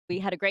We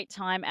had a great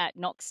time at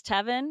Knox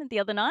Tavern the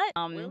other night.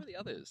 Where were the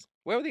others?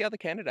 Where were the other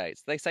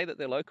candidates? They say that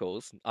they're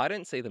locals. I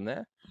don't see them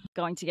there.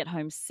 Going to get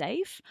home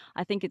safe.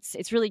 I think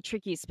it's really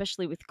tricky,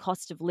 especially with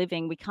cost of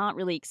living. We can't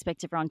really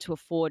expect everyone to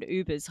afford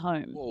Ubers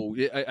home. Well,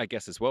 yeah, I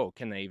guess as well.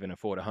 Can they even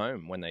afford a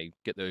home when they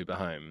get the Uber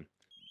home?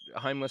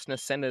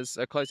 Homelessness centres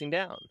are closing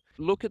down.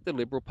 Look at the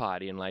Liberal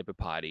Party and Labor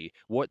Party,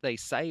 what they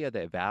say are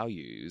their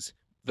values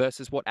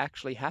versus what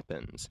actually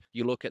happens.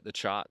 You look at the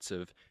charts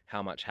of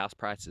how much house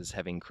prices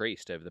have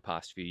increased over the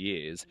past few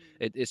years.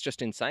 It's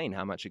just insane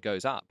how much it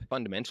goes up.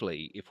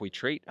 Fundamentally, if we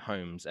treat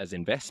homes as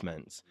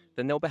investments,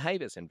 then they'll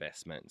behave as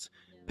investments.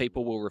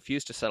 People will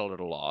refuse to settle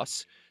at a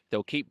loss.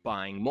 They'll keep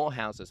buying more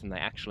houses than they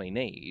actually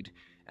need.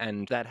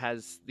 And that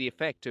has the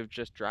effect of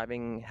just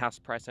driving house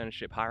price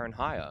ownership higher and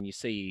higher. You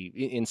see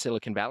in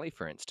Silicon Valley,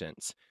 for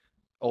instance,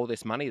 all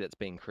this money that's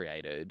being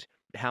created,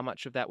 how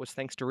much of that was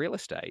thanks to real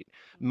estate?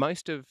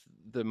 Most of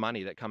the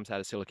money that comes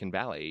out of Silicon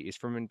Valley is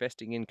from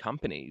investing in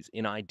companies,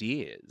 in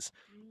ideas.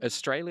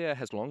 Australia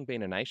has long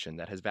been a nation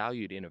that has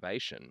valued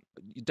innovation.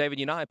 David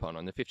Uniapon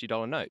on the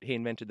 $50 note, he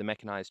invented the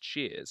mechanised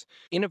shears.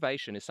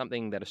 Innovation is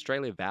something that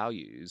Australia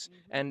values,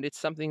 and it's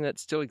something that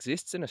still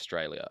exists in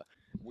Australia.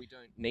 We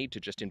don't need to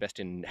just invest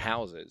in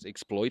houses,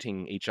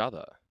 exploiting each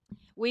other.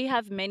 We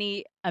have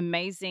many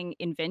amazing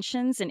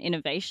inventions and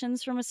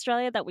innovations from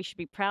Australia that we should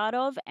be proud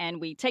of, and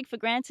we take for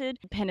granted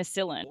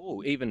penicillin.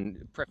 Oh,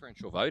 even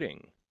preferential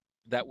voting.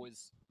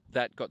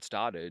 That got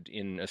started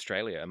in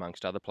Australia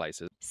amongst other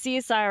places.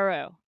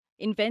 CSIRO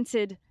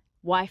invented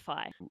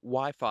Wi-Fi.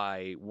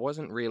 Wi-Fi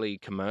wasn't really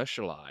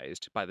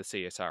commercialized by the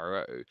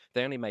CSIRO.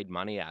 They only made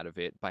money out of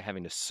it by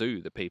having to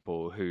sue the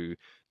people who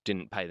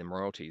didn't pay them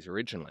royalties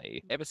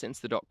originally. Ever since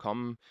the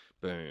dot-com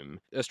boom,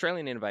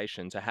 Australian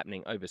innovations are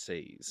happening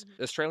overseas.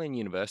 Australian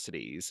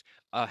universities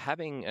are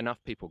having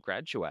enough people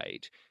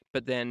graduate,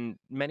 but then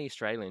many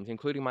Australians,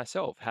 including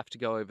myself, have to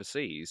go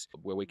overseas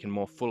where we can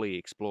more fully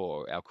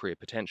explore our career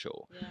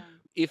potential.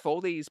 If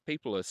all these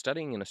people are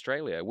studying in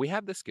Australia, we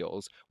have the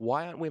skills,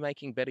 why aren't we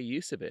making better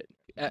use of it?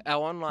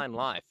 Our online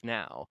life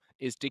now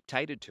is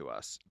dictated to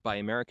us by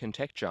American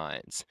tech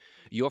giants.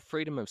 Your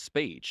freedom of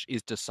speech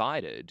is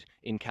decided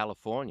in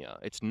California.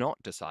 It's not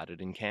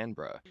decided in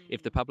Canberra.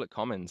 If the public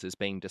commons is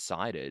being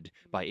decided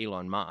by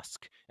Elon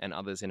Musk and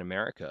others in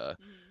America,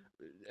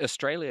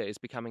 Australia is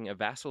becoming a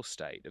vassal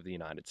state of the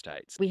United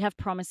States. We have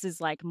promises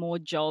like more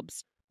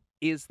jobs.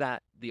 Is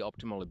that the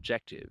optimal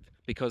objective?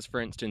 Because, for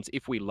instance,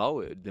 if we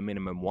lowered the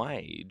minimum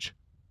wage,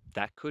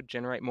 that could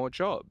generate more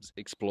jobs,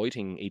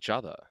 exploiting each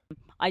other.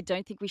 I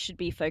don't think we should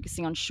be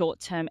focusing on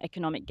short-term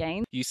economic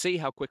gain. You see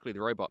how quickly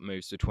the robot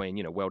moves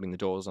between, welding the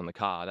doors on the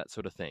car, that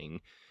sort of thing.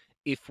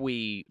 If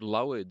we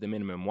lowered the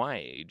minimum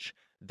wage,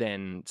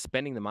 then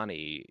spending the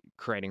money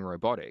creating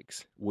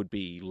robotics would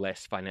be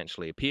less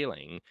financially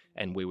appealing,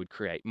 and we would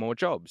create more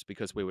jobs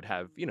because we would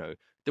have,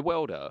 the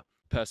welder,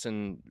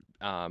 person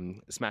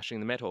smashing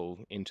the metal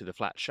into the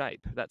flat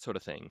shape, that sort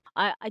of thing.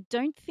 I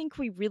don't think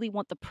we really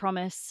want the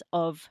promise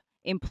of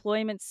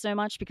employment so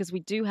much because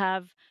we do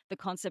have the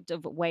concept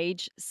of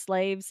wage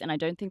slaves, and I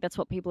don't think that's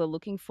what people are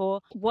looking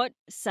for. What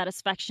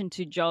satisfaction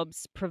do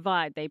jobs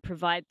provide? They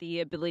provide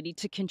the ability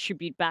to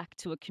contribute back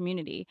to a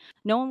community.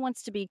 No one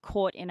wants to be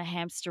caught in a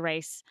hamster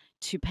race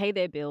to pay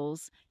their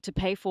bills, to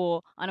pay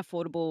for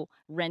unaffordable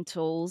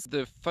rentals.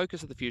 The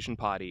focus of the Fusion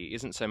Party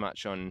isn't so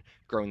much on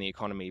growing the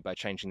economy by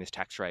changing this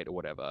tax rate or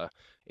whatever,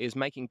 is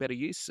making better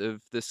use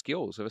of the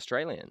skills of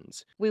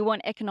Australians. We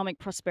want economic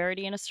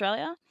prosperity in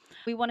Australia.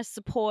 We want to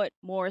support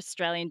more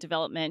Australian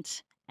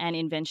development and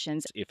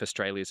inventions. If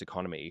Australia's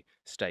economy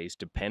stays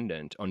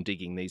dependent on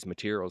digging these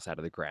materials out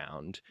of the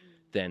ground,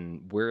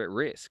 then we're at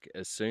risk.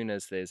 As soon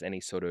as there's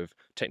any sort of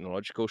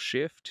technological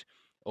shift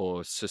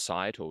or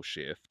societal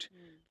shift,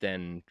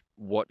 then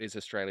what is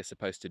Australia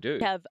supposed to do?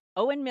 We have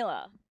Owen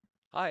Miller.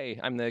 Hi,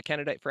 I'm the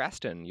candidate for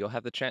Aston. You'll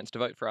have the chance to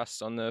vote for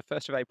us on the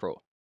 1st of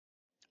April.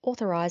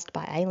 Authorised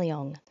by A.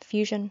 Leong,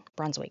 Fusion,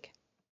 Brunswick.